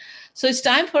So it's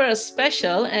time for a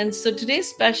special. And so today's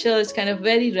special is kind of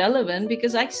very relevant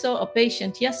because I saw a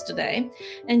patient yesterday,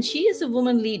 and she is a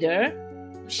woman leader.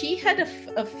 She had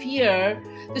a fear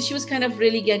because she was kind of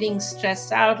really getting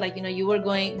stressed out. Like, you were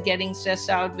getting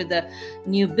stressed out with the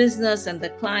new business and the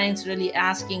clients really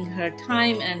asking her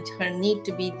time and her need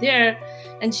to be there.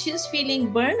 And she's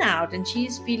feeling burnout and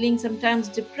she's feeling sometimes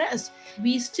depressed.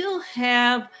 We still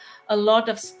have a lot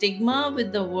of stigma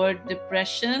with the word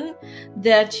depression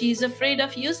that she's afraid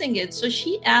of using it. So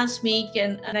she asked me,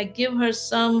 can I give her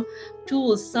some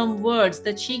tools, some words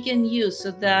that she can use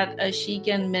so that she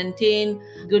can maintain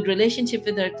good relationship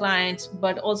with her clients,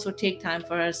 but also take time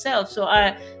for herself. So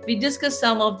we discussed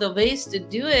some of the ways to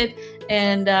do it,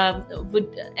 and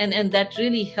that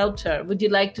really helped her. Would you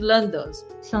like to learn those?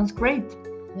 Sounds great.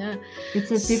 Yeah,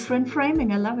 it's a different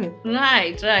framing. I love it.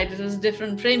 Right. It was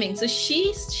different framing. So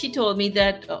she told me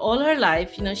that all her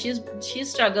life, she's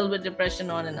struggled with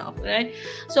depression on and off, right?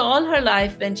 So all her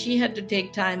life, when she had to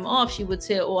take time off, she would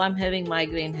say, "Oh, I'm having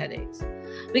migraine headaches,"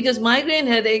 because migraine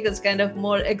headache is kind of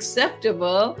more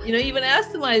acceptable. Even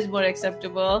asthma is more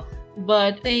acceptable,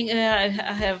 but saying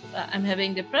I'm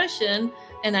having depression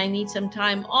and I need some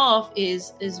time off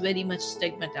is very much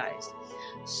stigmatized.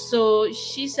 So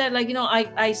she said,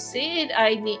 I said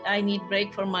I need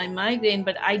break for my migraine,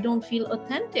 but I don't feel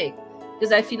authentic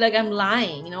because I feel like I'm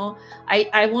lying.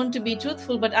 I want to be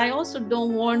truthful, but I also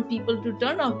don't want people to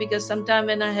turn off, because sometimes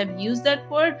when I have used that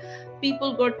word,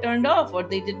 people got turned off, or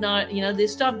they did not, they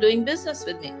stopped doing business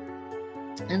with me.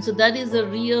 And so that is a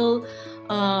real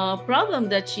problem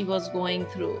that she was going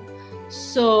through.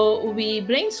 So we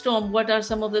brainstormed what are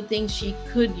some of the things she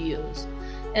could use.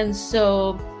 And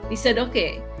so we said,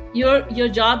 okay, your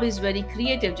job is very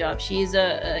creative job. She is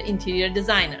a interior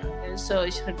designer, so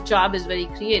her job is very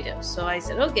creative. So I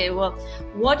said, okay, well,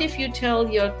 what if you tell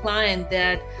your client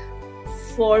that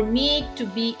for me to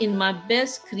be in my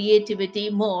best creativity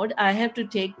mode, I have to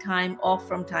take time off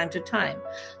from time to time.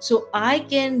 So I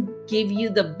can give you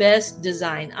the best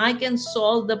design. I can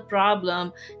solve the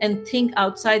problem and think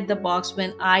outside the box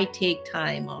when I take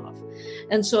time off.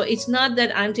 And so it's not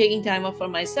that I'm taking time off for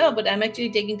myself, but I'm actually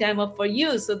taking time off for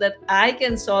you so that I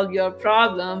can solve your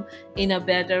problem in a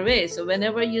better way. So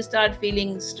whenever you start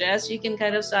feeling stressed, you can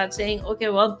kind of start saying, okay,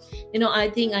 well, I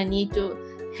think I need to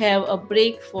have a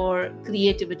break for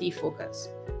creativity focus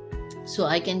so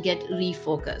I can get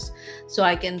refocused, so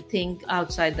I can think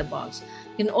outside the box.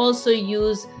 You can also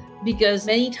use, because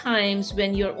many times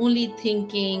when you're only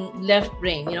thinking left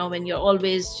brain, when you're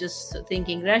always just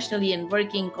thinking rationally and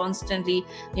working constantly,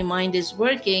 your mind is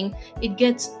working, it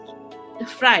gets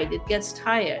fried, it gets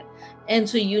tired. And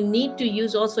so you need to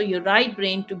use also your right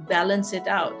brain to balance it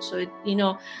out. So,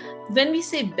 when we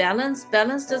say balance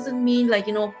doesn't mean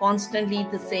constantly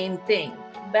the same thing.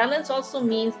 Balance also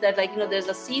means that there's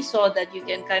a seesaw that you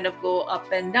can kind of go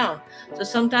up and down. So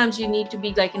sometimes you need to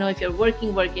be if you're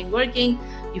working,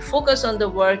 you focus on the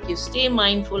work, you stay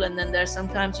mindful, and then there's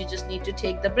sometimes you just need to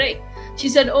take the break. She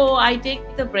said, oh, I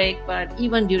take the break, but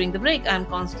even during the break, I'm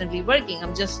constantly working.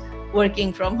 I'm just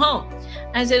working from home.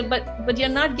 I said, but you're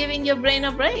not giving your brain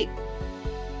a break.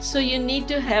 So you need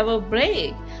to have a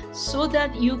break so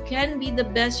that you can be the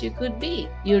best you could be.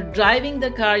 You're driving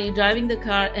the car,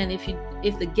 and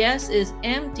if the gas is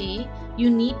empty, you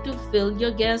need to fill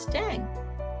your gas tank.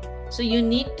 So you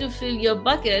need to fill your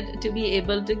bucket to be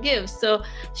able to give. So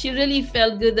she really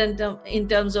felt good in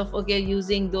terms of, okay,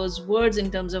 using those words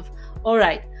in terms of, all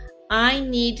right, I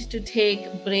need to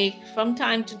take break from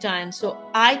time to time so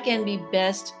I can be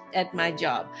best at my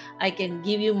job. I can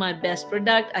give you my best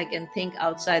product. I can think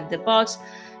outside the box,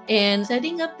 and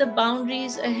setting up the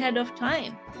boundaries ahead of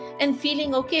time and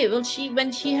feeling okay. Well,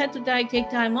 when she had to take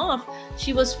time off,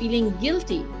 she was feeling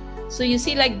guilty. So you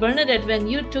see, like Bernadette, when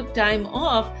you took time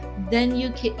off, then you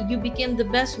became the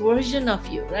best version of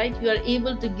you, right? You are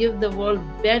able to give the world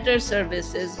better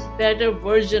services, better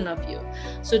version of you.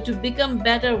 So to become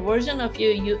better version of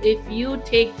you, if you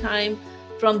take time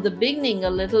from the beginning a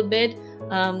little bit,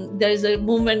 there is a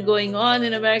movement going on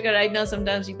in America right now.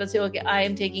 Sometimes people say, okay, I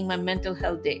am taking my mental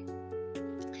health day.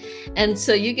 And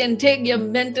so you can take your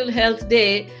mental health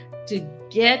day to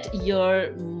get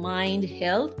your mind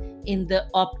health in the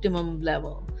optimum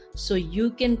level. So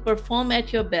you can perform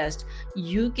at your best.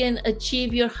 You can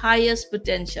achieve your highest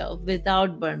potential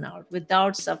without burnout,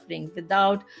 without suffering,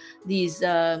 without these,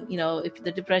 if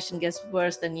the depression gets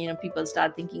worse, then, people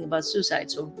start thinking about suicide.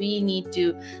 So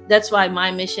that's why my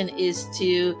mission is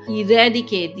to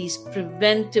eradicate these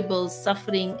preventable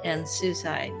suffering and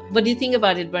suicide. What do you think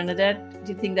about it, Bernadette?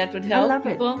 Do you think that would help I love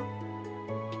people?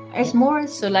 As more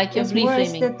as, so like you're as more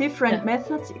as reframing. the different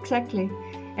methods, exactly.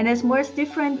 And as more is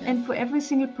different, and for every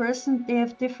single person, they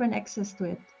have different access to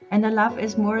it. And I love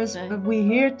as more as we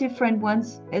hear different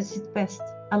ones as it's best.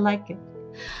 I like it.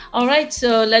 All right,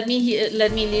 so let me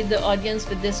lead the audience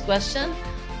with this question.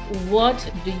 What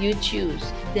do you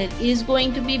choose? There is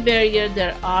going to be barrier,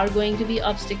 there are going to be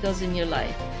obstacles in your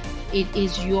life. It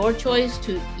is your choice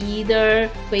to either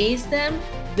face them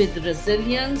with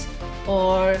resilience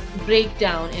or break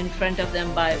down in front of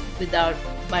them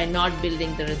by not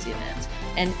building the resilience.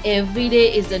 And every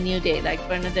day is a new day, like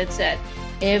Bernadette said.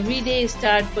 Every day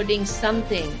start putting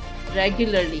something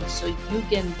regularly so you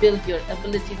can build your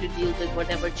ability to deal with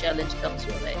whatever challenge comes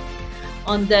your way.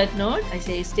 On that note, I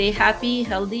say stay happy,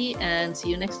 healthy, and see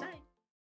you next time.